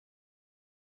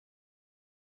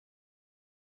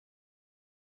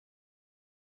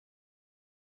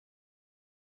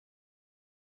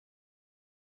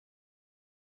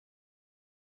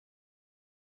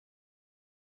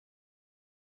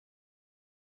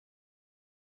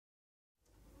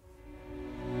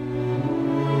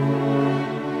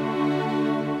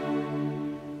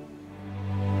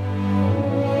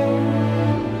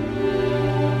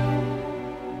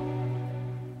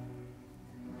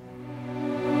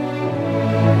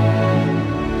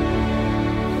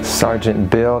Sergeant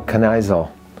Bill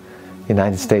Kenisell,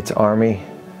 United States Army,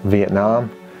 Vietnam.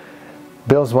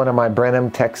 Bill's one of my Brenham,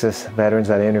 Texas veterans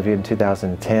that I interviewed in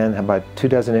 2010. Had about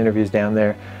 24 interviews down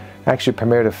there. I actually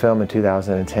premiered a film in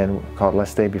 2010 called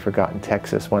Lest They Be Forgotten,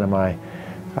 Texas, one of my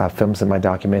films in my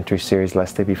documentary series,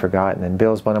 Lest They Be Forgotten. And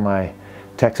Bill's one of my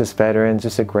Texas veterans,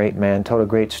 just a great man, told a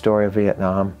great story of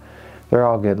Vietnam. They're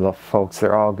all good folks,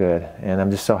 they're all good. And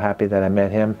I'm just so happy that I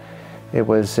met him. It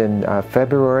was in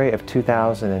February of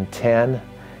 2010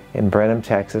 in Brenham,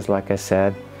 Texas, like I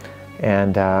said.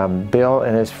 And Bill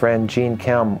and his friend Gene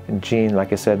Kelm, and Gene,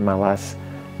 like I said in my last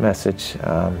message,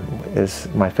 is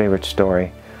my favorite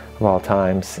story of all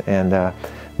times. And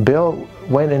Bill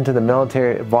went into the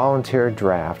military volunteer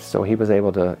draft, so he was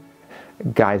able to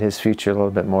guide his future a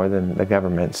little bit more than the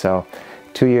government. So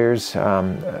 2 years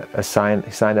he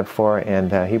signed up for,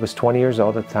 and he was 20 years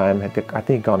old at the time. I think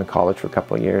he'd gone to college for a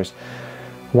couple of years.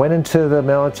 Went into the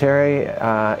military,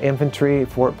 infantry,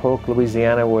 Fort Polk,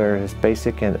 Louisiana, where his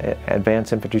basic and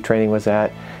advanced infantry training was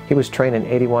at. He was trained in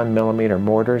 81mm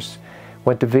mortars.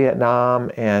 Went to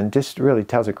Vietnam and just really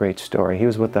tells a great story. He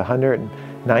was with the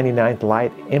 199th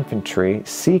Light Infantry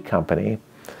C Company,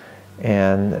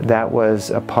 and that was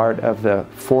a part of the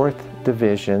 4th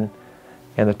Division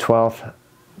and the 12th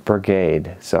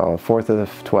Brigade, so 4th of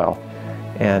the 12th.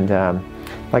 And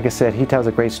like I said, he tells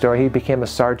a great story. He became a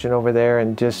sergeant over there,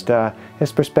 and just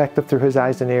his perspective through his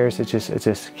eyes and ears,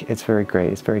 it's very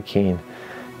great. It's very keen.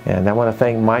 And I want to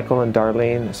thank Michael and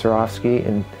Darlene Surofsky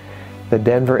in the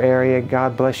Denver area.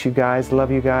 God bless you guys. Love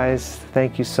you guys.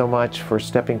 Thank you so much for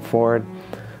stepping forward,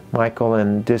 Michael,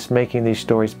 and just making these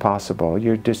stories possible.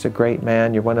 You're just a great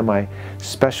man. You're one of my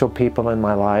special people in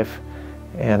my life.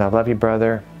 And I love you,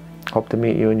 brother. Hope to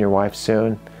meet you and your wife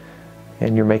soon.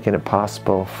 And you're making it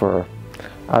possible for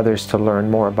others to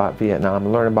learn more about Vietnam,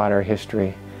 learn about our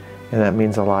history. And that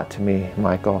means a lot to me,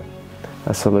 Michael.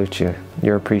 I salute you.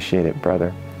 You're appreciated,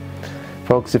 brother.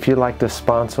 Folks, if you'd like to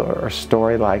sponsor a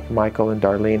story like Michael and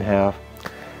Darlene have,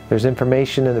 there's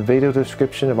information in the video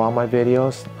description of all my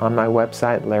videos on my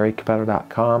website,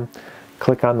 larrycapello.com.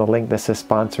 Click on the link that says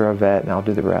sponsor a vet, and I'll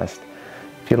do the rest.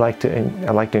 If you'd like to,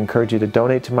 I'd like to encourage you to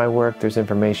donate to my work. There's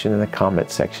information in the comment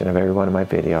section of every one of my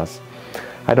videos.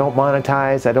 I don't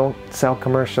monetize, I don't sell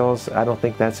commercials. I don't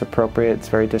think that's appropriate. It's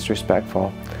very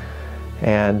disrespectful.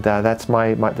 And that's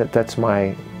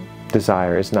my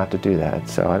desire, is not to do that.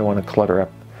 So I don't want to clutter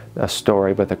up a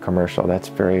story with a commercial. That's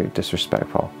very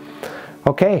disrespectful.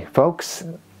 Okay, folks,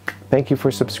 thank you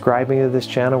for subscribing to this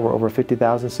channel. We're over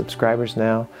 50,000 subscribers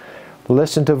now.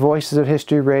 Listen to Voices of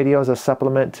History Radio as a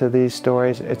supplement to these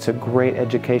stories. It's a great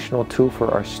educational tool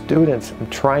for our students. I'm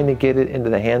trying to get it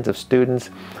into the hands of students.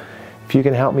 If you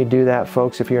can help me do that,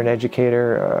 folks, if you're an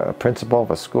educator, a principal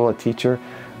of a school, a teacher,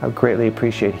 I would greatly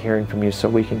appreciate hearing from you so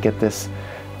we can get this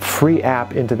free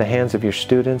app into the hands of your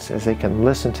students as they can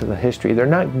listen to the history. They're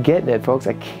not getting it, folks.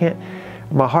 I can't,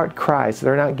 my heart cries.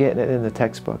 They're not getting it in the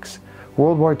textbooks.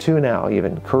 World War II now,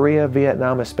 even. Korea,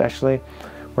 Vietnam especially,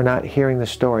 we're not hearing the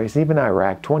stories. Even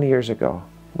Iraq, 20 years ago,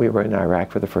 we were in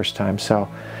Iraq for the first time. So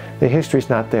the history's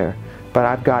not there. But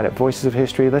I've got it, Voices of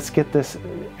History. Let's get this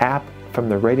app from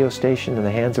the radio station in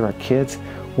the hands of our kids.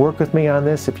 Work with me on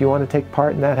this if you want to take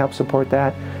part in that, help support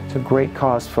that. It's a great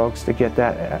cause, folks, to get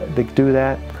that, to do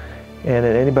that. And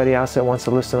anybody else that wants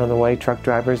to listen on the way, truck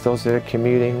drivers, those that are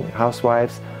commuting,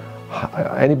 housewives,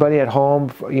 anybody at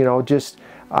home, you know, just,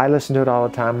 I listen to it all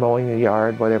the time, mowing the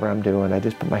yard, whatever I'm doing. I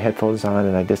just put my headphones on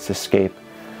and I just escape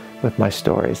with my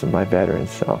stories and my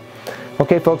veterans. So,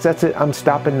 okay, folks, that's it. I'm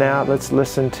stopping now. Let's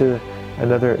listen to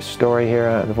another story here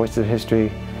on the Voices of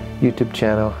History YouTube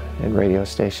channel and radio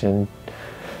station.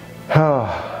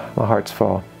 Oh, my heart's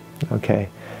full. Okay.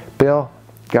 Bill,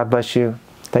 God bless you.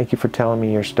 Thank you for telling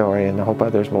me your story, and I hope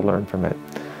others will learn from it.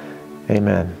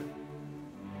 Amen.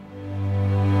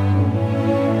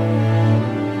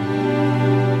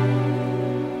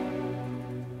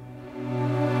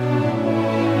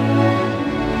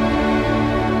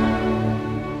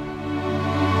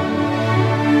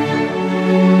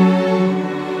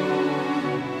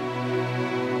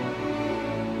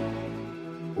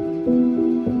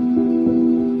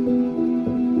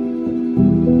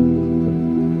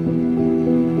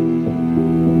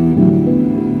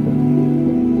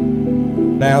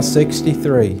 Now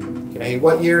 63. Okay,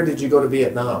 what year did you go to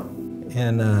Vietnam?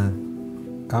 And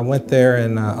I went there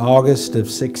in August of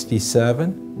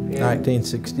 67,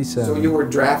 1967. So you were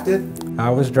drafted? I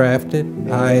was drafted.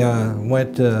 I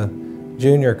went to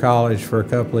junior college for a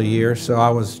couple of years, so I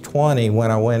was 20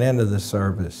 when I went into the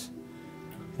service.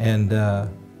 And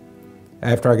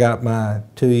after I got my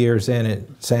 2 years in at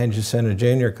San Jacinto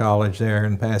Junior College there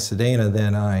in Pasadena,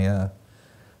 then I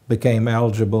became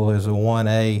eligible as a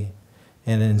 1A,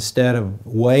 and instead of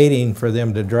waiting for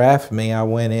them to draft me, I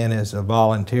went in as a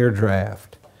volunteer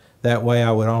draft. That way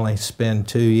I would only spend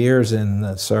 2 years in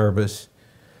the service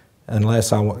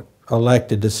unless I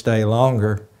elected to stay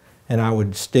longer, and I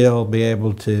would still be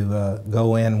able to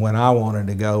go in when I wanted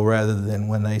to go rather than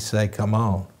when they say come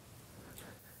on.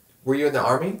 Were you in the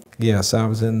Army? Yes, I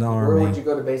was in the Army. Where would you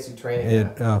go to basic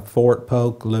training at Fort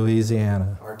Polk,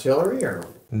 Louisiana. Artillery or?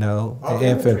 No, oh,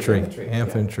 infantry. Yeah.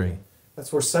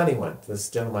 That's where Sonny went, this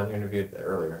gentleman you interviewed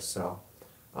earlier. So,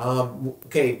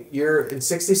 okay, you're in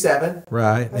 67.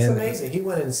 Right. That's amazing. He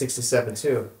went in 67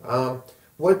 too.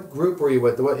 What group were you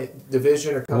with? What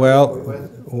division or company were you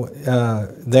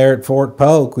with? There at Fort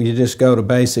Polk, you just go to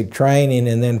basic training,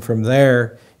 and then from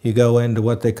there you go into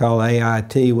what they call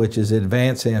AIT, which is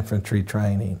Advanced Infantry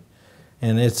Training.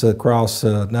 And it's across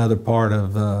another part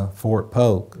of Fort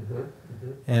Polk.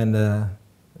 And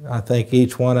I think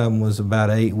each one of them was about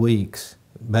 8 weeks.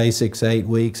 Basics 8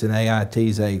 weeks and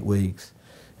AIT's 8 weeks.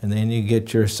 And then you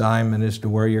get your assignment as to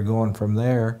where you're going from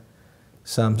there.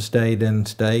 Some stayed in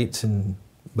states,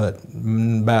 but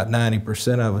about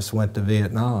 90% of us went to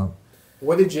Vietnam.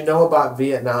 What did you know about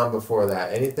Vietnam before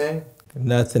that? Anything?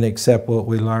 Nothing except what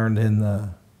we learned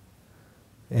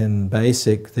in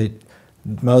basic, that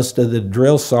most of the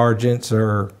drill sergeants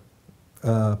are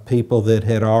people that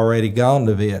had already gone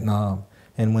to Vietnam.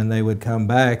 And when they would come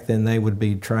back, then they would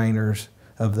be trainers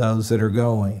of those that are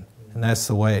going. And that's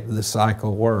the way the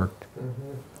cycle worked.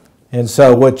 And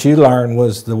so what you learned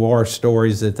was the war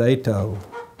stories that they told.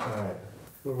 Right.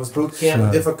 Was boot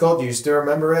camp difficult? Do you still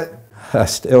remember it? I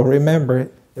still remember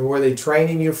it. And were they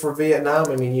training you for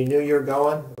Vietnam? I mean, you knew you were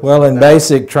going? Well, in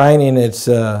basic training, it's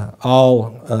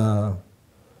all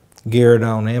geared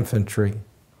on infantry.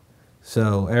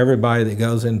 So everybody that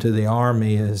goes into the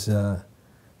Army is,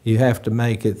 you have to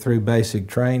make it through basic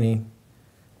training,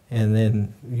 and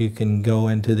then you can go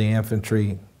into the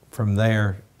infantry from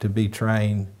there to be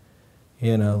trained,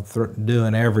 you know,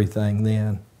 doing everything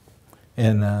then.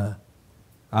 And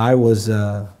I was,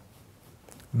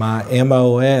 my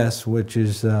MOS, which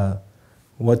is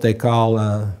what they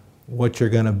call what you're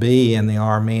going to be in the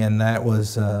Army, and that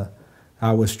was,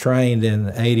 I was trained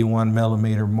in 81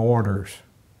 millimeter mortars.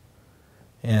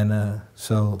 And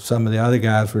so some of the other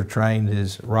guys were trained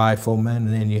as riflemen,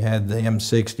 and then you had the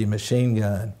M60 machine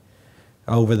gun.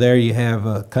 Over there you have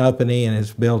a company, and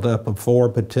it's built up of 4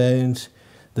 platoons.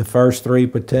 The first 3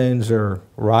 platoons are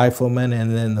riflemen,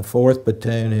 and then the 4th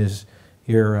platoon is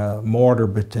your mortar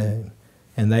platoon.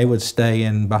 And they would stay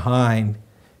in behind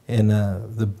in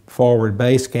the forward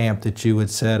base camp that you would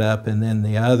set up, and then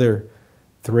the other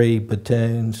 3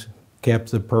 platoons kept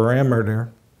the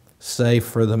perimeter safe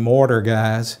for the mortar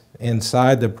guys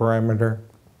inside the perimeter,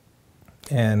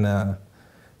 and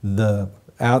the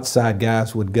outside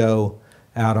guys would go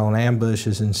out on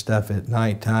ambushes and stuff at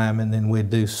nighttime, and then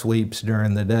we'd do sweeps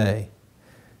during the day.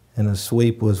 And a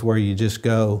sweep was where you just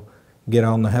go, get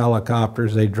on the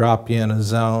helicopters, they drop you in a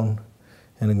zone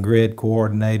in a grid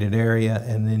coordinated area,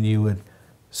 and then you would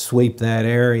sweep that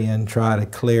area and try to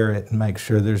clear it and make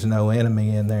sure there's no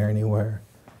enemy in there anywhere.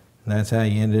 And that's how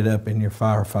you ended up in your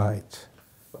firefights.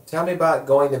 Tell me about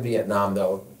going to Vietnam,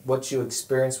 though. What you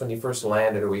experienced when you first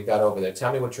landed or we got over there.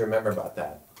 Tell me what you remember about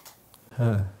that.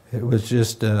 It was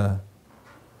just,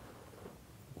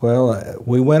 well,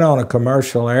 we went on a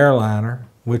commercial airliner,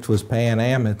 which was Pan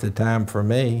Am at the time for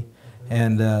me.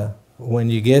 And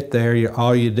when you get there,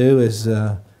 all you do is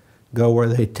go where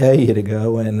they tell you to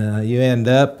go. And you end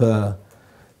up,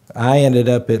 I ended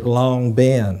up at Long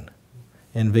Binh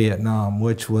in Vietnam,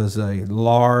 which was a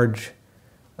large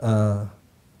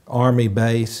Army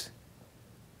base,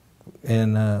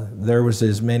 and there was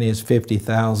as many as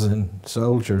 50,000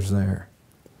 soldiers there.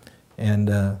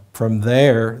 And from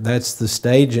there, that's the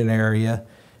staging area,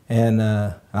 and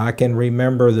I can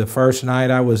remember the first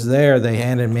night I was there, they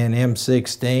handed me an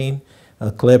M16,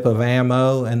 a clip of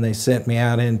ammo, and they sent me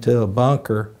out into a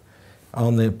bunker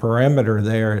on the perimeter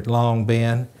there at Long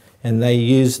Binh. And they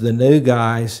used the new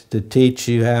guys to teach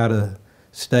you how to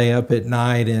stay up at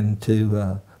night and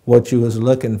to what you was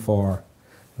looking for.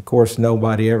 Of course,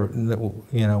 nobody ever,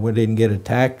 you know, we didn't get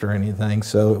attacked or anything,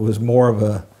 so it was more of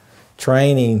a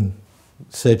training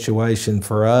situation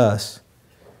for us.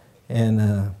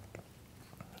 And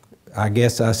I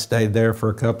guess I stayed there for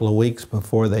a couple of weeks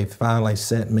before they finally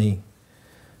sent me,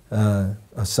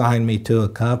 assigned me to a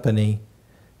company.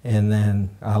 And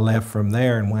then I left from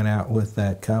there and went out with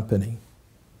that company.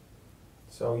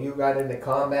 So you got into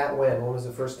combat when? When was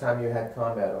the first time you had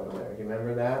combat over there? Do you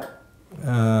remember that?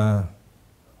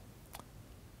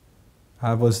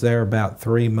 I was there about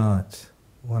 3 months.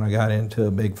 when I got into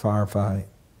a big firefight.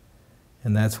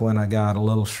 And that's when I got a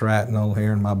little shrapnel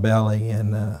here in my belly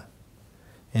and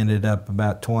ended up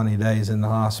about 20 days in the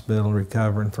hospital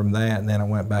recovering from that, and then I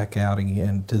went back out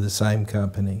again to the same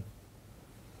company.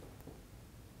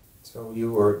 So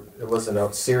it wasn't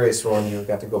a serious one, you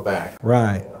got to go back.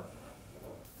 Right. Yeah.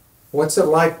 What's it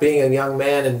like being a young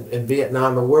man in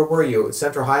Vietnam, and where were you?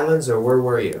 Central Highlands, or where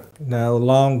were you? No,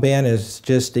 Long Binh is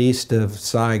just east of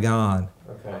Saigon.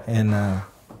 Okay. And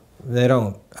they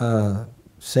don't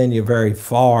send you very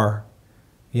far.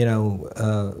 You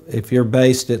know, if you're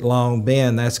based at Long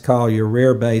Binh, that's called your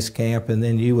rear base camp, and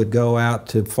then you would go out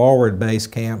to forward base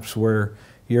camps where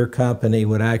your company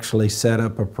would actually set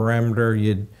up a perimeter.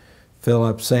 You'd fill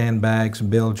up sandbags and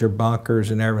build your bunkers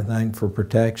and everything for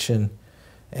protection.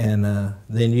 And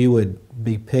then you would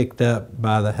be picked up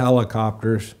by the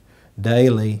helicopters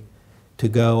daily to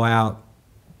go out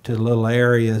to little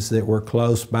areas that were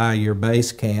close by your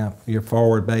base camp, your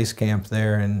forward base camp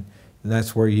there, and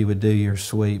that's where you would do your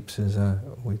sweeps, as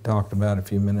we talked about a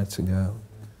few minutes ago.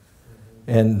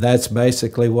 And that's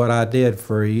basically what I did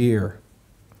for a year.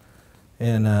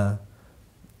 And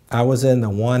I was in the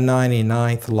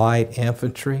 199th Light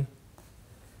Infantry,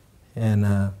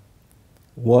 and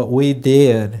what we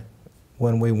did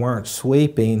when we weren't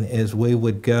sweeping is we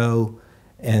would go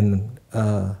and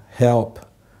help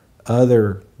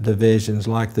other divisions,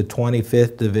 like the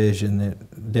 25th Division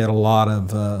that did a lot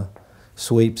of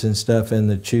sweeps and stuff in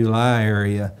the Chu Lai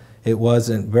area. It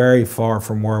wasn't very far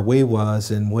from where we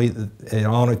was, and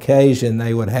on occasion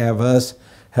they would have us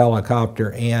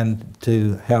helicopter in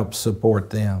to help support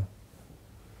them.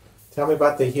 Tell me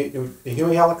about the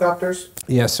Huey helicopters.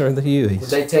 Yes, sir, the Hueys. Did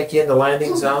they take you into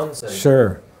landing zones?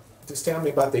 Sure. Just tell me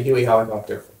about the Huey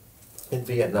helicopter in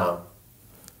Vietnam.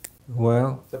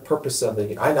 Well, The purpose of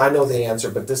I know the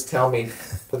answer, but just tell me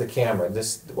for the camera. I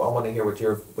want to hear what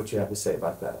you have to say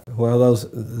about that. well,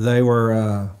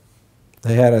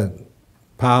 they had a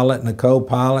pilot and a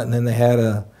co-pilot, and then they had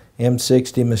a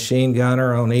M60 machine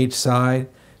gunner on each side.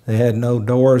 They had no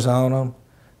doors on them.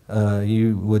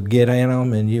 You would get in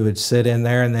them and you would sit in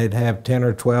there, and they'd have 10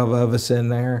 or 12 of us in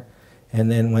there. And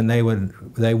then when they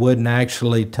wouldn't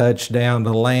actually touch down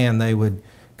to land, they would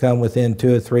come within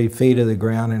 2 or 3 feet of the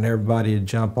ground, and everybody would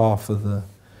jump off of the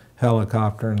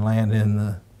helicopter and land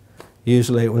in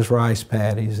usually it was rice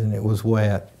paddies and it was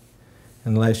wet,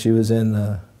 unless you was in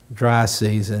the dry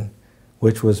season,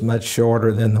 which was much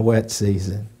shorter than the wet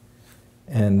season.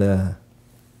 And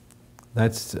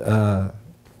that's,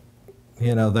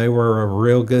 you know, they were a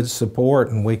real good support,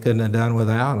 and we couldn't have done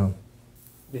without them.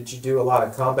 Did you do a lot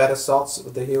of combat assaults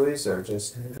with the Hueys, or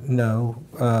just? No,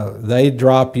 they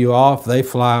drop you off, they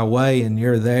fly away, and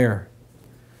you're there.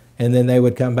 And then they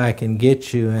would come back and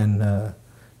get you in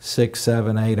 6,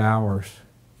 7, 8 hours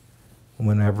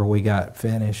whenever we got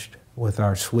finished with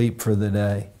our sweep for the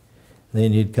day.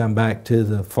 Then you'd come back to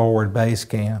the forward base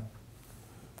camp,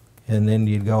 and then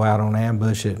you'd go out on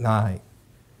ambush at night,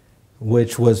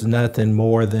 which was nothing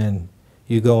more than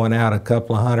you going out a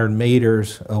couple of 100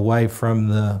 meters away from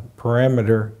the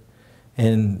perimeter,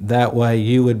 and that way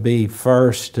you would be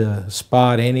first to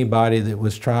spot anybody that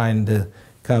was trying to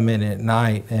come in at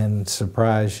night and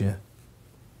surprise you.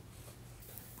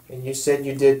 And you said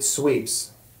you did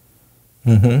sweeps.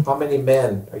 Mm-hmm. How many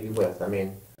men are you with? I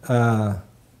mean,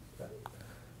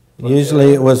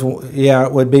 usually it was, yeah,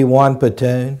 it would be one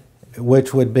platoon,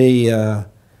 which would be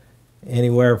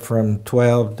anywhere from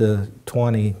 12 to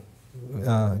 20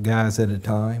 guys at a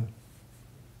time.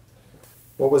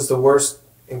 what was the worst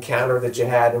encounter that you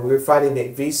had? And we were fighting the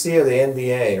VC or the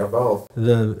NVA, or both?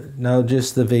 No,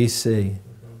 just the VC,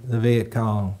 the Viet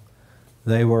Cong.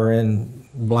 They were in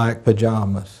black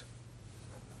pajamas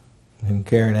and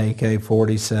carrying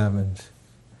AK-47s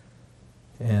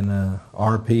and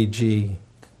RPG,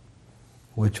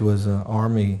 which was an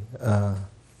Army,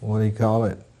 what do you call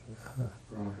it?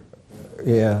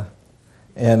 Yeah,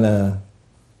 and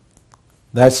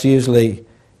that's usually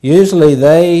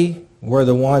they were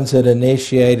the ones that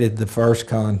initiated the first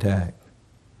contact,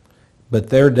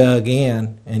 but they're dug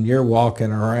in and you're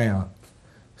walking around.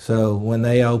 So when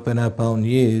they open up on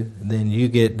you, then you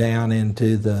get down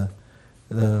into the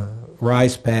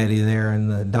rice paddy there,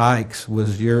 and the dikes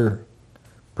was your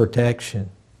protection,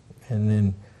 and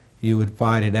then you would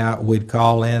fight it out. We'd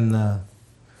call in the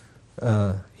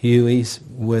Hueys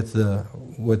with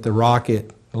the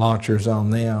rocket launchers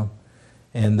on them,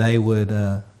 and they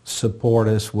would support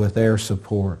us with air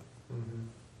support.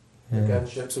 Mm-hmm. The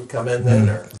gunships would come in then?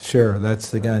 Or? Sure, that's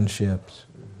the gunships,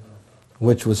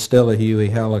 which was still a Huey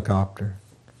helicopter.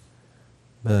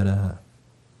 But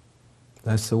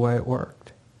that's the way it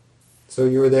worked. So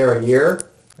you were there a year?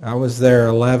 I was there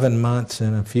 11 months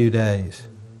and a few days.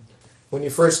 When you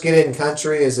first get in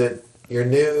country, is it you're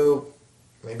new?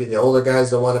 Maybe the older guys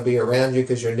don't want to be around you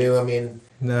because you're new. I mean,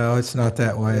 No, it's not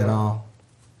that way at all.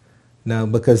 No,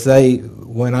 because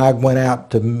when I went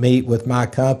out to meet with my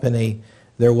company,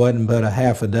 there wasn't but a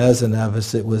half a dozen of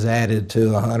us. It was added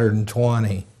to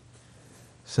 120.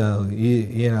 So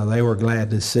you know they were glad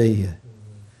to see you.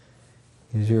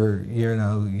 'Cause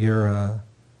you're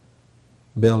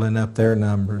building up their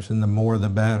numbers, and the more the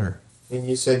better. and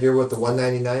you said you're with the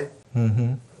 199.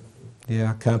 Mm-hmm.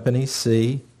 Yeah, Company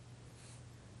C,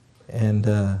 and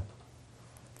the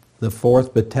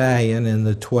 4th Battalion and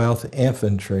the 12th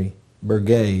Infantry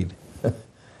Brigade.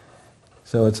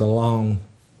 So it's a long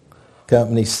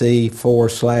Company C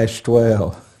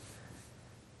 4/12.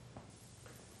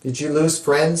 Did you lose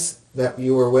friends that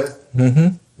you were with,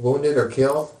 Mm-hmm. wounded or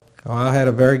killed? Oh, I had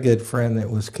a very good friend that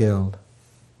was killed.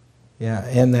 Yeah,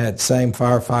 in that same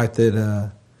firefight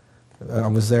that I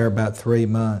was there about 3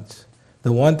 months.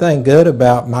 The one thing good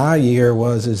about my year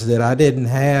is that I didn't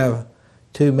have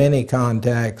too many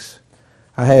contacts.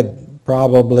 I had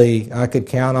probably, I could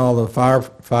count all the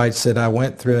firefights that I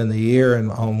went through in the year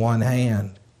on one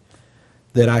hand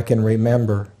that I can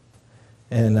remember.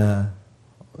 And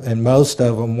most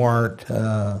of them weren't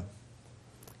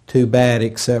too bad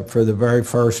except for the very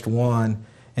first one,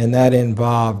 and that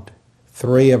involved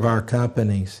 3 of our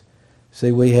companies.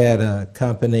 See, we had a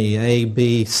company A,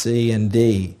 B, C, and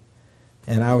D,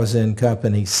 and I was in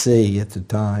company C at the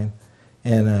time,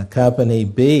 and company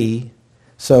B.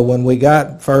 So when we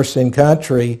got first in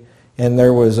country and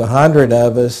there was 100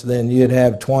 of us, then you'd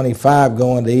have 25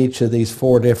 going to each of these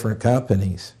 4 different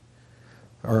companies,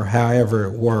 or however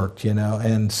it worked, you know.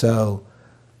 And so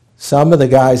some of the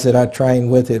guys that I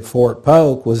trained with at Fort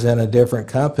Polk was in a different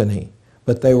company,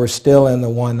 but they were still in the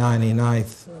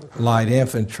 199th Light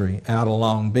Infantry out of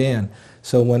Long Bend.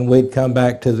 So when we'd come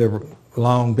back to the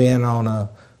Long Bend on a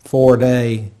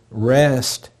 4-day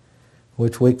rest,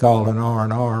 which we called an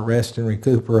R&R, rest and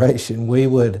recuperation, we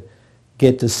would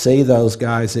get to see those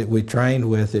guys that we trained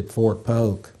with at Fort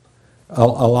Polk a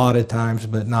lot of times,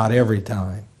 but not every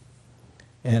time.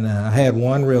 And I had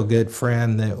one real good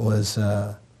friend that was,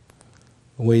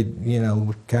 we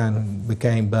kind of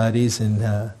became buddies,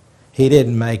 and he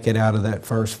didn't make it out of that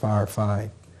first firefight.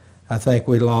 I think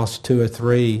we lost 2 or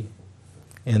 3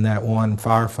 in that one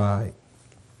firefight,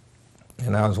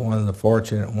 and I was one of the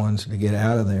fortunate ones to get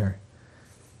out of there.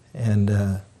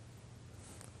 And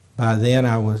by then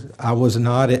I was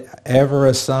not ever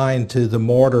assigned to the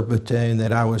mortar platoon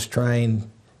that I was trained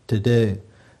to do.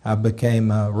 I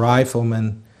became a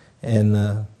rifleman in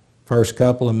the first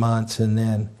couple of months, and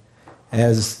then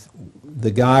as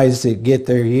the guys that get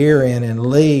their year in and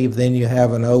leave, then you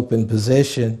have an open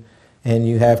position and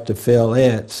you have to fill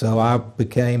it. So I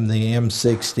became the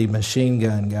M60 machine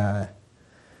gun guy,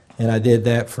 and I did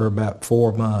that for about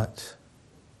 4 months.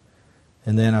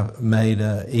 And then I made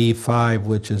a E5,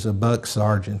 which is a buck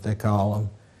sergeant, they call them,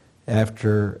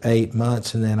 after 8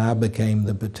 months, and then I became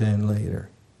the platoon leader.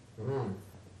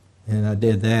 And I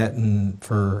did that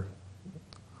for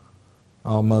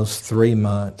almost 3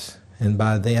 months, and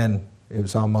by then it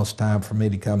was almost time for me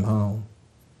to come home.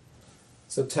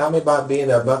 So tell me about being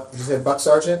a buck. You said buck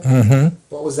sergeant. Mm-hmm.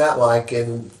 What was that like,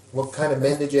 and what kind of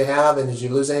men did you have, and did you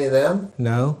lose any of them?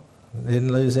 No,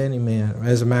 didn't lose any men.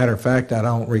 As a matter of fact, I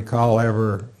don't recall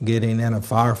ever getting in a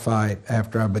firefight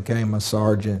after I became a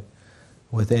sergeant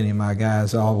with any of my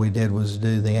guys. All we did was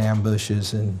do the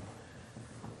ambushes, and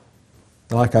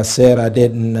like I said, I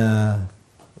didn't.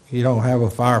 You don't have a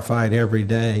firefight every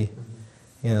day.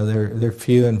 You know, they're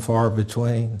few and far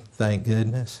between. Thank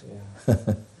goodness.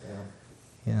 Yeah.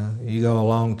 You know, you go a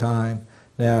long time.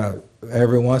 Now,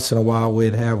 every once in a while,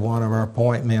 we'd have one of our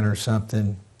point men or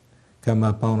something come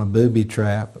up on a booby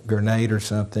trap, a grenade or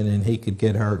something, and he could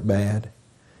get hurt bad.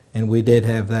 And we did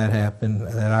have that happen,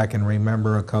 that I can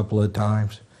remember a couple of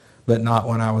times, but not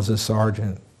when I was a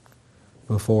sergeant,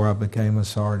 before I became a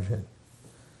sergeant.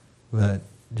 But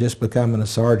just becoming a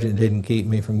sergeant didn't keep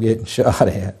me from getting shot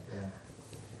at.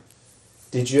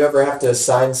 Did you ever have to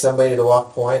assign somebody to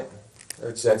walk point,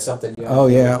 or is that something you have Oh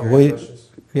to do yeah, with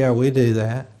your ambushes? we do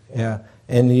that. Yeah,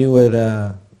 and you would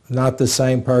not the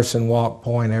same person walk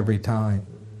point every time.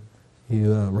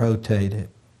 You rotate it.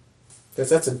 Because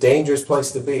that's a dangerous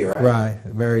place to be, right? Right,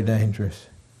 very dangerous.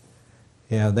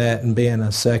 Yeah, that and being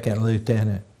a second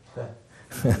lieutenant.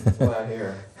 That's what I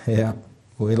hear. Yeah,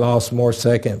 we lost more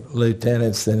second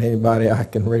lieutenants than anybody I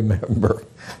can remember.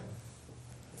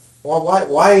 Well,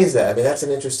 why is that? I mean, that's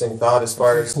an interesting thought as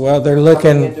far as Well, they're coming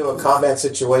looking. into a combat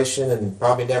situation and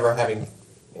probably never having,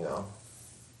 you know.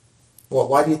 Well,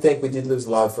 why do you think we did lose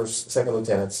a lot of first, second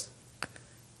lieutenants?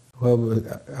 Well,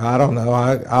 I don't know.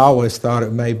 I always thought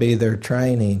it may be their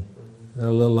training. They're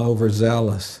a little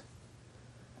overzealous.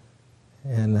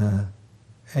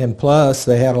 And plus,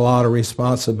 they had a lot of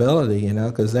responsibility, you know,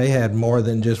 because they had more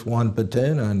than just one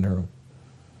platoon under them.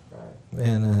 Right.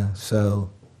 And so,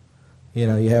 you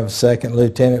know, you have a second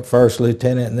lieutenant, first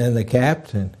lieutenant, and then the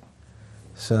captain.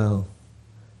 So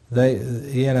they,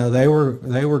 you know, they were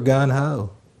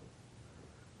gung-ho.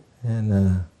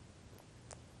 And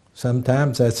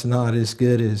sometimes that's not as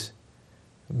good as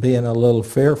being a little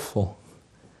fearful.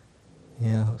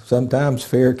 You know, sometimes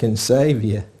fear can save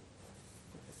you.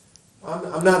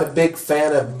 I'm not a big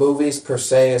fan of movies per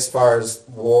se as far as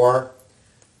war,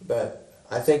 but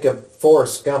I think of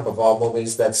Forrest Gump of all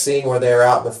movies, that scene where they're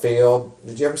out in the field.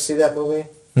 Did you ever see that movie?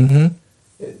 Mm-hmm.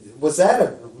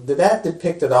 Did that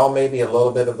depict at all maybe a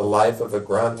little bit of the life of a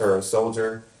grunt or a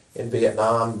soldier in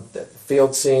Vietnam? The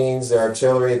field scenes, the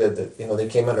artillery, you know, they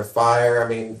came under fire. I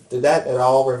mean, did that at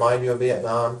all remind you of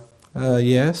Vietnam?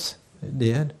 Yes, it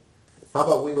did. How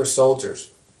about We Were Soldiers?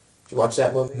 Did you watch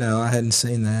that movie? No, I hadn't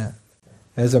seen that.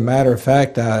 As a matter of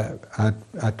fact, I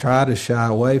try to shy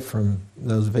away from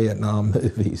those Vietnam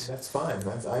movies. That's fine.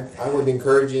 I would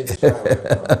encourage you to shy away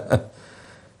from it.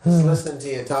 Just listening to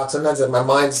you talk, sometimes my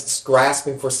mind's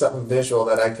grasping for something visual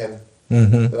that I can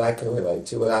relate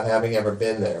to without having ever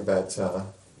been there. But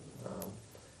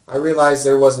I realized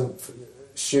there wasn't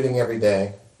shooting every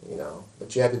day, you know,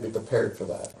 but you had to be prepared for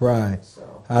that. Right.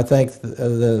 So. I think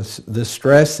the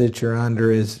stress that you're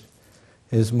under is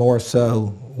more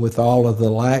so with all of the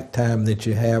lag time that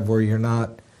you have where you're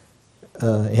not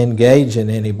engaging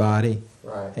anybody.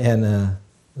 Right. And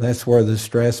that's where the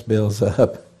stress builds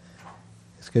up.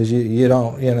 It's because you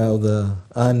don't, you know, the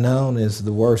unknown is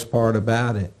the worst part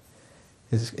about it.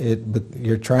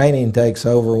 Your training takes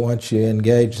over once you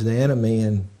engage the enemy,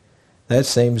 and that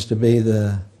seems to be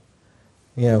the,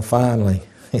 you know, finally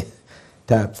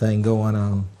type thing going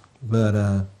on.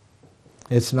 But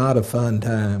it's not a fun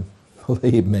time.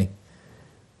 Believe me.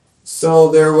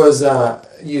 So there was,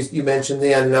 you mentioned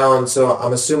the unknown, so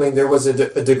I'm assuming there was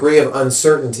a degree of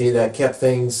uncertainty that kept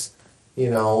things, you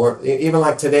know, or even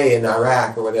like today in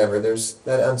Iraq or whatever, there's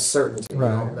that uncertainty.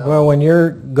 Right. Well, when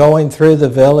you're going through the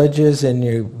villages and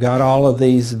you've got all of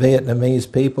these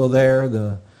Vietnamese people there,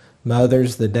 the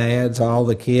mothers, the dads, all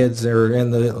the kids that are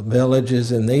in the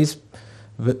villages, and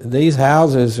these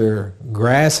houses are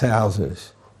grass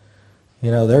houses. You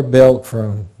know, they're built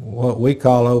from what we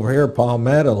call over here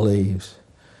palmetto leaves.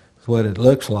 Is what it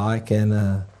looks like. And,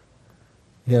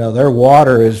 you know, their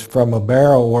water is from a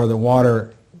barrel where the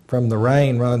water from the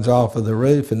rain runs off of the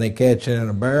roof and they catch it in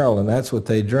a barrel, and that's what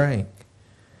they drink.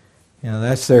 You know,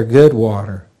 that's their good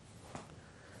water.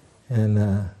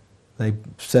 And they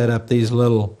set up these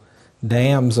little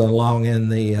dams along in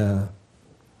the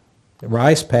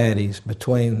rice paddies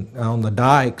on the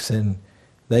dikes, and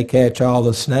they catch all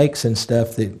the snakes and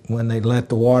stuff that when they let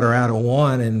the water out of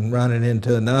one and run it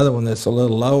into another one that's a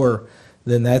little lower,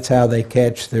 then that's how they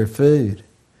catch their food.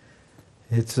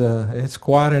 It's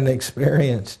quite an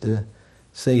experience to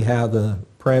see how the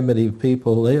primitive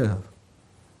people live.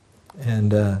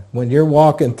 And when you're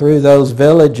walking through those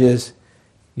villages,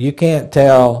 you can't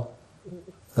tell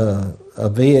a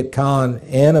Viet Cong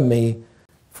enemy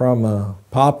from a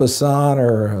Papa San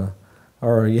or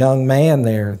a young man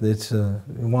there that's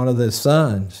one of the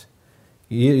sons.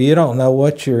 You don't know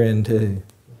what you're into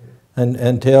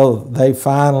until they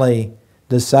finally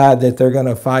decide that they're going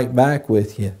to fight back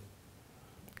with you.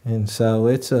 And so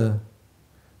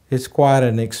it's quite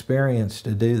an experience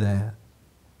to do that.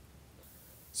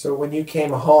 So when you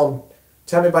came home,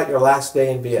 tell me about your last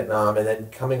day in Vietnam and then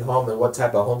coming home and what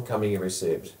type of homecoming you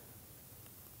received.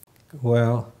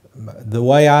 Well, the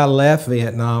way I left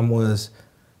Vietnam was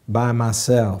by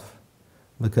myself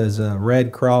because a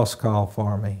Red Cross called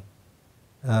for me.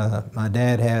 My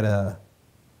dad had a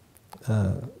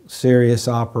serious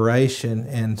operation,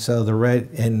 and so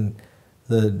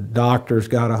the doctors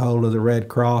got a hold of the Red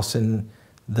Cross, and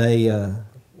they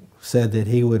said that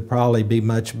he would probably be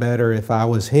much better if I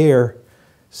was here.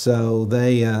 So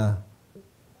they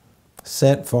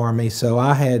sent for me. So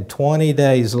I had 20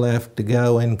 days left to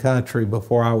go in country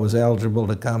before I was eligible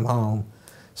to come home.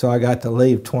 So I got to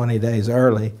leave 20 days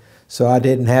early. So I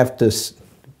didn't have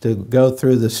to go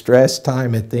through the stress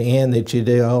time at the end that you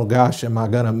do. Oh gosh, am I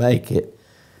going to make it?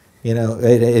 You know,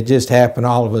 it just happened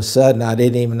all of a sudden. I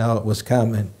didn't even know it was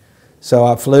coming. So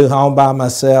I flew home by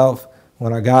myself.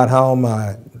 When I got home,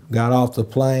 I got off the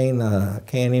plane. I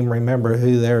can't even remember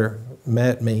who there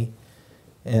met me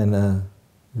and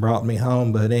brought me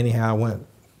home. But anyhow, I went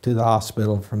to the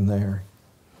hospital from there.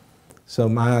 So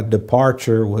my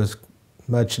departure was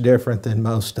much different than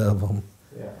most of them.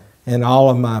 Yeah. And all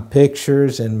of my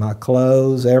pictures and my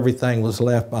clothes, everything was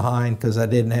left behind because I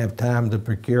didn't have time to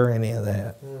procure any of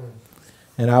that.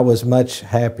 And I was much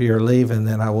happier leaving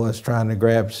than I was trying to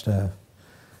grab stuff.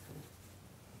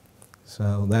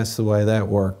 So that's the way that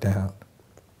worked out.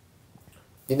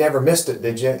 You never missed it,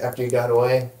 did you, after you got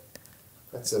away?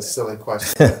 That's a silly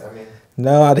question. I mean,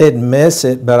 No, I didn't miss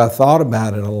it, but I thought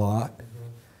about it a lot.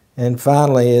 And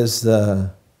finally, as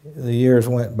the years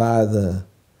went by, the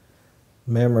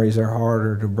memories are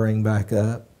harder to bring back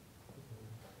up.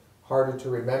 harder to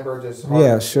remember, just harder.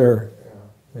 Yeah, sure.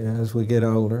 Yeah. Yeah, as we get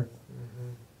older.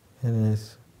 And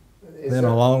it's Is been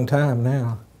there- a long time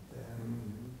now.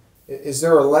 Is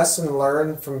there a lesson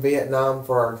learned from Vietnam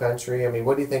for our country? I mean,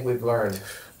 what do you think we've learned?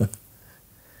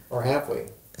 Or have we?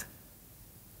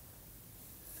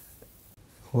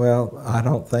 Well, I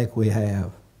don't think we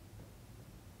have.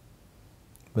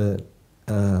 But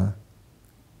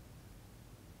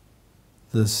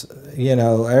this, you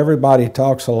know, everybody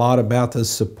talks a lot about the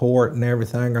support and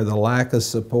everything, or the lack of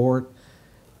support,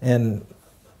 and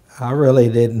I really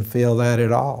didn't feel that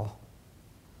at all.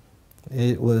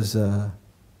 It was,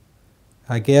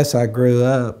 I guess I grew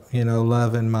up, you know,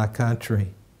 loving my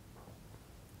country.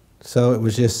 So it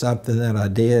was just something that I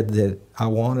did that I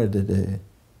wanted to do.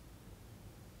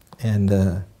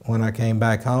 And when I came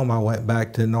back home, I went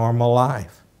back to normal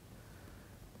life.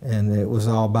 And it was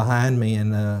all behind me,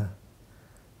 and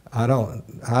I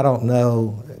don't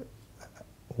know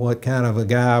what kind of a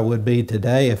guy I would be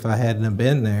today if I hadn't have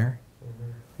been there.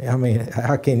 I mean,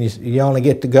 how can you only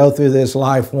get to go through this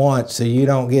life once, so you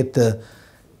don't get to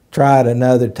try it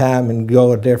another time and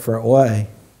go a different way.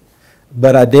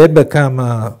 But I did become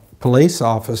a police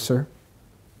officer,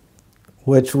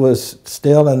 which was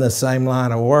still in the same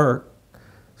line of work,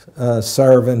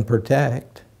 serve and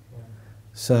protect.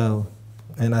 So,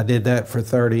 and I did that for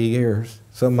 30 years.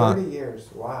 So 30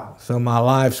 years, wow. So my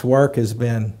life's work has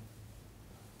been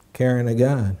carrying a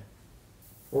gun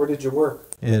Where did you work?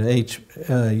 at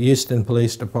Houston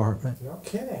Police Department. No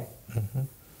kidding.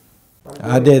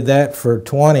 I did that for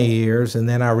 20 years, and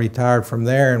then I retired from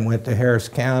there and went to Harris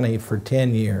County for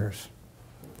 10 years.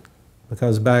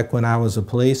 Because back when I was a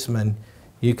policeman,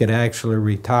 you could actually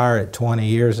retire at 20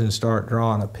 years and start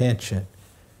drawing a pension.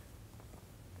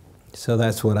 So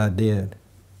that's what I did.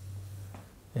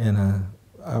 And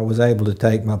I was able to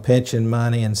take my pension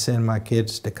money and send my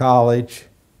kids to college,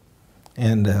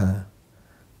 and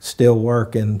still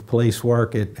work in police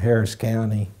work at Harris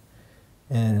County.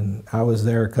 And I was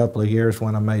there a couple of years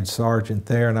when I made sergeant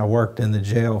there, and I worked in the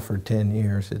jail for 10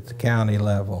 years at the county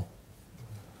level.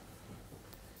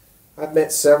 I've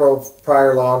met several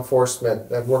prior law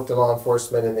enforcement. I've worked in law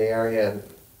enforcement in the area, and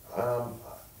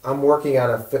I'm working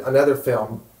on another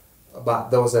film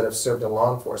about those that have served in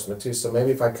law enforcement too. So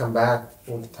maybe if I come back,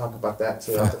 we can talk about that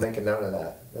too. I'll have to make a note of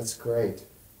that. That's great.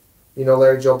 You know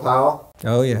Larry Joe Powell?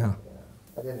 Oh, yeah.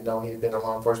 I didn't know he'd been in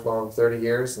law enforcement for over 30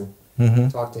 years, and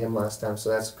talked to him last time, so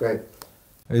that's great.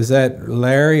 Is that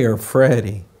Larry or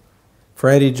Freddie?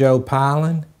 Freddie Joe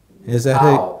Powell? Is that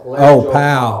Powell. who? Larry Oh, Joe Powell.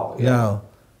 Powell, yeah.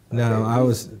 No,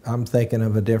 Okay. I'm thinking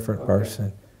of a different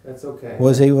person. That's okay.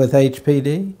 Was he with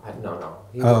HPD? No.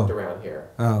 He Oh. worked around here.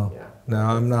 Oh, Yeah. no,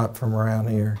 I'm not from around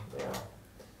here.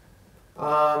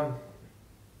 Yeah.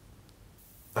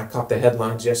 I caught the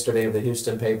headlines yesterday of the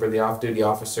Houston paper. The off-duty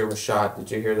officer was shot. Did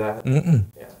you hear that? Mm-mm.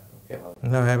 Yeah. Okay.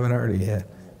 No, I haven't heard it yet.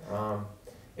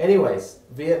 Anyways,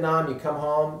 Vietnam, you come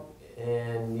home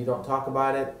and you don't talk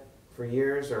about it for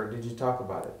years, or did you talk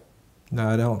about it? No,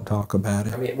 I don't talk about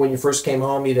I it. mean, when you first came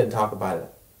home, you didn't talk about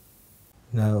it.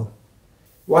 No.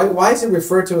 Why is it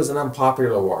referred to as an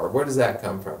unpopular war? Where does that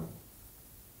come from?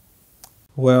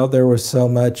 Well, there was so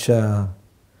much, I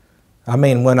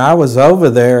mean, when I was over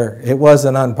there, it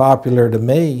wasn't unpopular to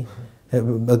me.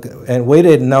 And we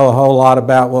didn't know a whole lot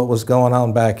about what was going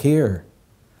on back here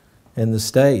in the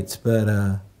States. But,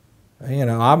 you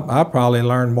know, I probably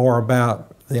learned more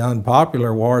about the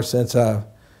unpopular war since I've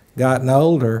gotten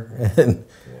older. And,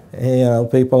 you know,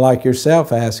 people like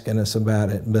yourself asking us about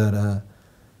it. But,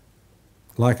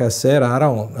 like I said, I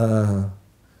don't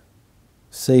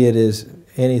see it as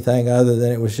anything other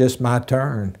than it was just my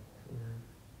turn.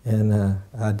 And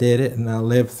I did it, and I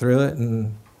lived through it,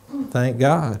 and thank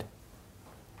God.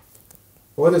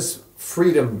 What does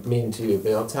freedom mean to you,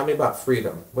 Bill? Tell me about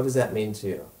freedom. What does that mean to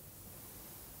you?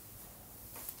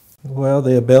 Well,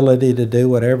 the ability to do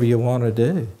whatever you want to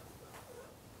do.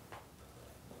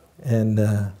 And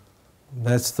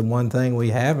that's the one thing we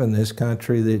have in this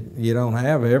country that you don't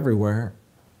have everywhere.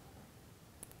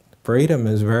 Freedom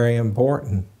is very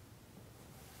important.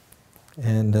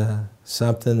 and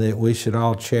something that we should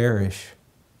all cherish.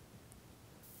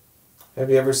 Have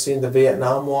you ever seen the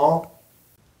Vietnam Wall?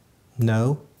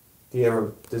 No. Do you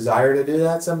ever desire to do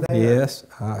that someday? Yes.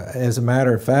 As a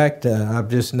matter of fact, I've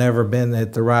just never been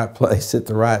at the right place at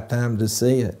the right time to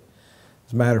see it.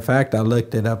 As a matter of fact, I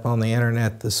looked it up on the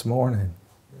internet this morning,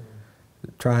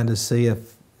 trying to see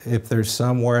if there's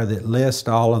somewhere that lists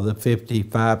all of the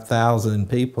 55,000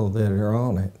 people that are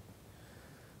on it.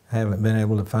 I haven't been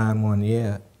able to find one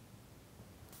yet.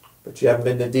 But you haven't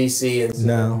been to D.C. and seen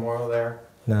the memorial there?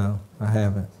 No, I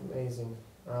haven't. It's amazing.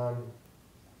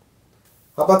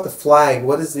 How about the flag?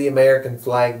 What does the American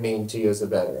flag mean to you as a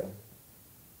veteran?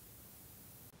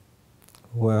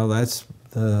 Well, that's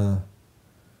the...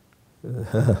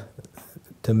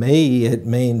 to me, it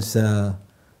means the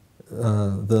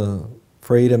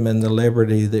freedom and the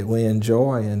liberty that we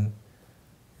enjoy, and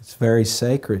it's very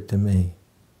sacred to me.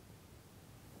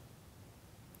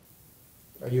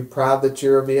 Are you proud that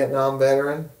you're a Vietnam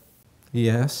veteran?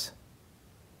 Yes.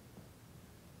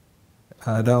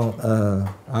 I don't,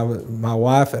 my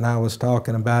wife and I was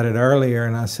talking about it earlier,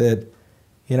 and I said,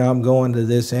 you know, I'm going to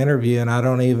this interview and I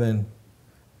don't even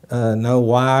know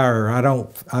why, or I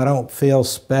don't feel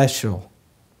special.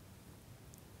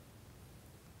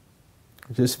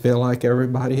 I just feel like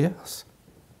everybody else.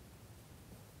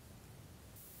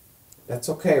 That's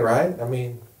okay, right? I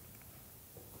mean,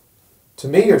 to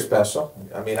me you're special.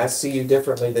 I mean, I see you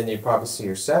differently than you probably see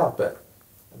yourself, but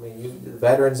I mean, the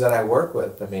veterans that I work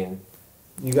with, I mean,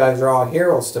 you guys are all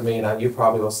heroes to me, and you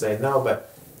probably will say no,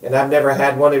 but, and I've never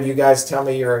had one of you guys tell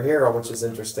me you're a hero, which is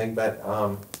interesting, but you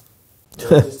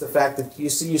know, just the fact that you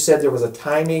said there was a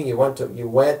timing, you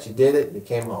did it, you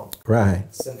came home. Right.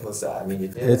 Simple as that. I mean, you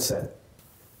did it.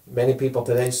 Many people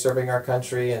today serving our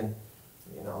country, and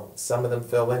you know, some of them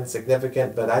feel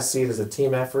insignificant, but I see it as a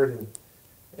team effort, and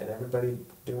everybody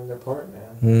doing their part,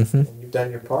 man. Mm-hmm. And you've done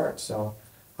your part, so.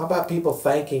 How about people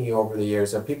thanking you over the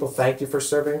years? Have people thanked you for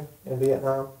serving in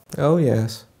Vietnam? Oh,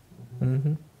 yes.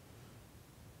 Mm-hmm.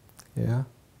 Yeah.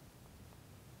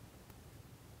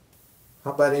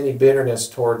 How about any bitterness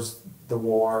towards the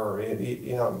war? Or,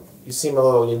 you know, you seem a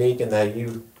little unique in that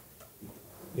you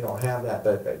don't have that,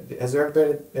 but has there ever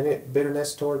been any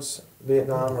bitterness towards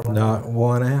Vietnam? Or not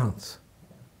 1 ounce.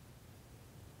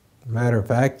 Matter of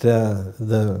fact,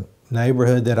 the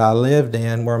neighborhood that I lived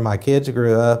in, where my kids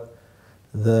grew up,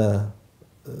 there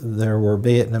were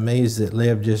Vietnamese that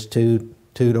lived just two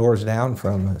doors down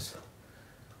from us,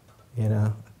 you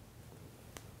know,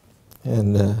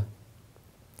 and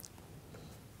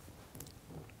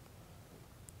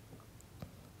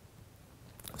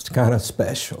it's kind of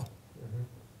special. Mm-hmm.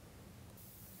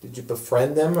 Did you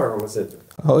befriend them, or was it?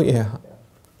 Oh yeah,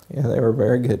 yeah, they were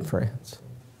very good friends.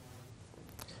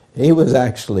 He was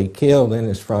actually killed in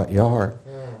his front yard.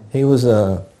 He was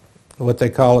what they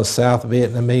call a South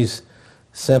Vietnamese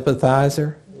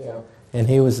sympathizer. Yeah. And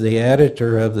he was the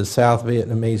editor of the South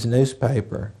Vietnamese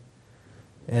newspaper.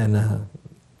 And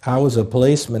I was a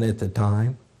policeman at the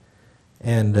time,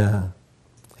 and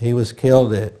he was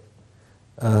killed at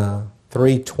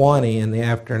 3:20 in the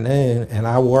afternoon, and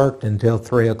I worked until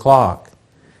 3 o'clock.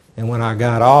 And when I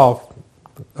got off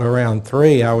around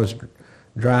 3, I was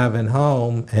driving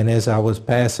home, and as I was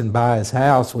passing by his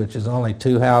house, which is only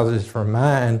 2 houses from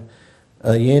mine,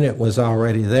 a unit was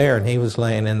already there, and he was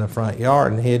laying in the front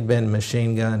yard, and he had been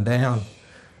machine gunned down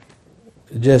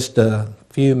just a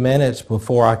few minutes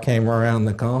before I came around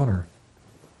the corner.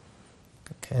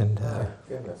 And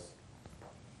goodness.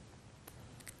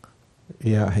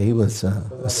 Yeah, he was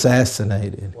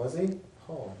assassinated. Was he?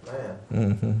 Oh, man.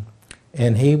 Mm-hmm.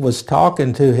 And he was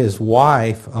talking to his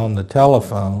wife on the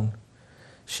telephone.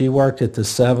 She worked at the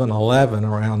 7-Eleven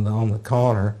around on the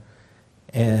corner,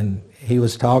 and he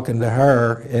was talking to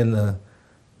her, and the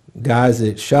guys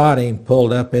that shot him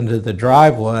pulled up into the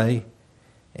driveway,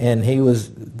 and he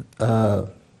was, the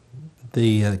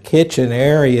kitchen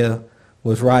area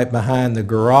was right behind the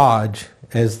garage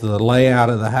as the layout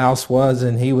of the house was,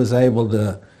 and he was able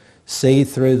to see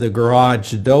through the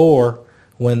garage door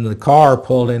when the car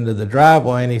pulled into the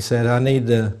driveway, and he said, I need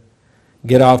to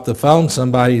get off the phone,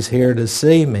 somebody's here to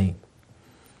see me.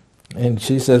 And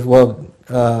she says, well,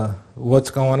 what's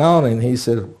going on? And he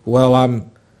said, well,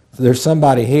 there's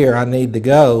somebody here, I need to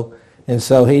go. And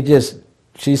so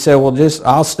she said, well,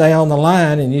 I'll stay on the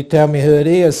line and you tell me who it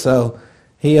is. So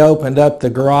he opened up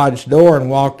the garage door and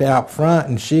walked out front,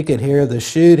 and she could hear the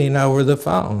shooting over the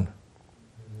phone.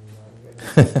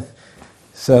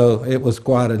 So it was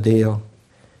quite a deal.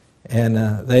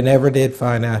 And they never did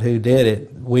find out who did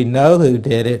it. We know who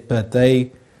did it, but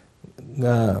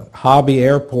Hobby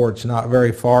Airport's not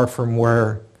very far from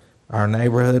where our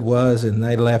neighborhood was, and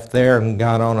they left there and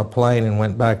got on a plane and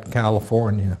went back to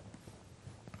California.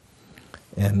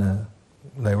 And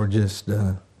they were just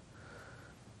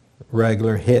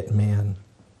regular hitmen.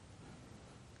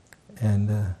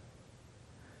 And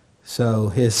so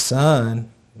his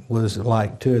son was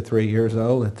like 2 or 3 years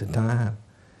old at the time.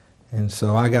 And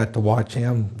so I got to watch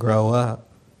him grow up.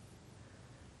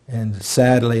 And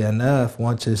sadly enough,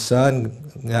 once his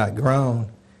son got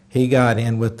grown, he got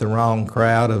in with the wrong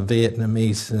crowd of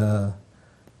Vietnamese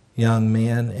young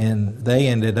men, and they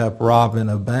ended up robbing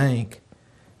a bank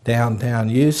downtown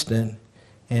Houston,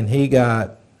 and he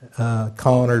got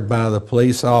cornered by the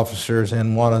police officers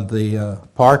in one of the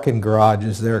parking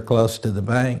garages there close to the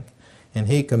bank, and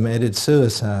he committed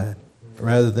suicide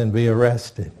rather than be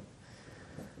arrested.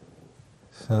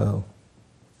 So.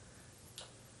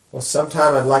 Well,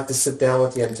 sometime I'd like to sit down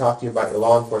with you and talk to you about your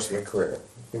law enforcement career.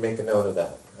 You make a note of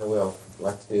that. I will. I'd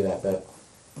like to do that. But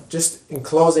just in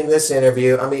closing this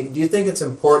interview, I mean, do you think it's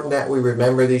important that we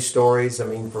remember these stories? I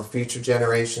mean, for future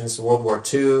generations, World War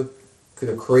II,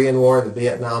 the Korean War, the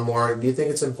Vietnam War. Do you think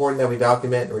it's important that we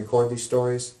document and record these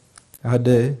stories? I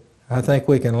do. I think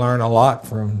we can learn a lot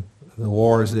from the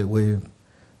wars that we've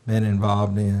been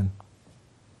involved in.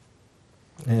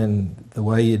 And the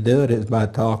way you do it is by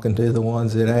talking to the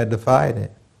ones that had to fight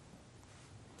it.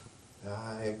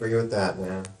 I agree with that,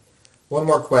 man. One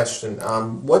more question.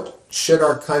 What should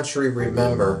our country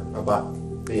remember about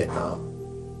Vietnam?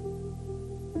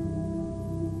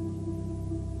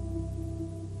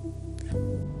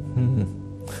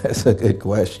 That's a good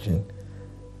question.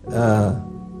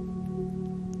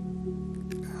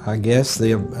 I guess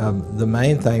the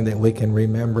main thing that we can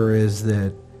remember is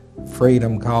that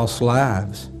freedom costs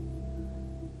lives,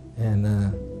 and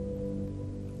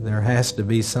there has to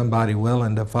be somebody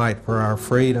willing to fight for our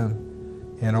freedom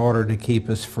in order to keep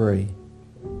us free.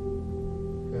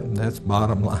 And that's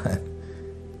bottom line.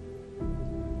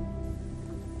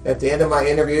 At the end of my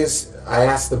interviews, I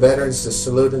ask the veterans to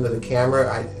salute into the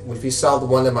camera. If you saw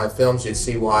one of my films, you'd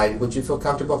see why. Would you feel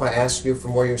comfortable if I asked you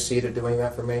from where you're seated doing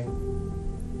that for me?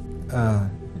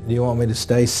 Do you want me to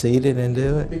stay seated and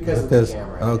do it? Because of the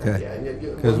camera. Okay.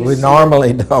 Because we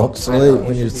normally don't salute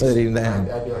when you're sitting down.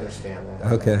 I do understand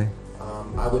that. Okay.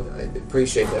 I would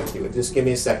appreciate that if you would. Just give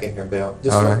me a second here, Bill.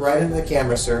 Just All look right. right into the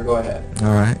camera, sir. Go ahead.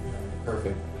 All right.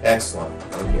 Perfect. Excellent.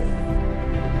 Thank you.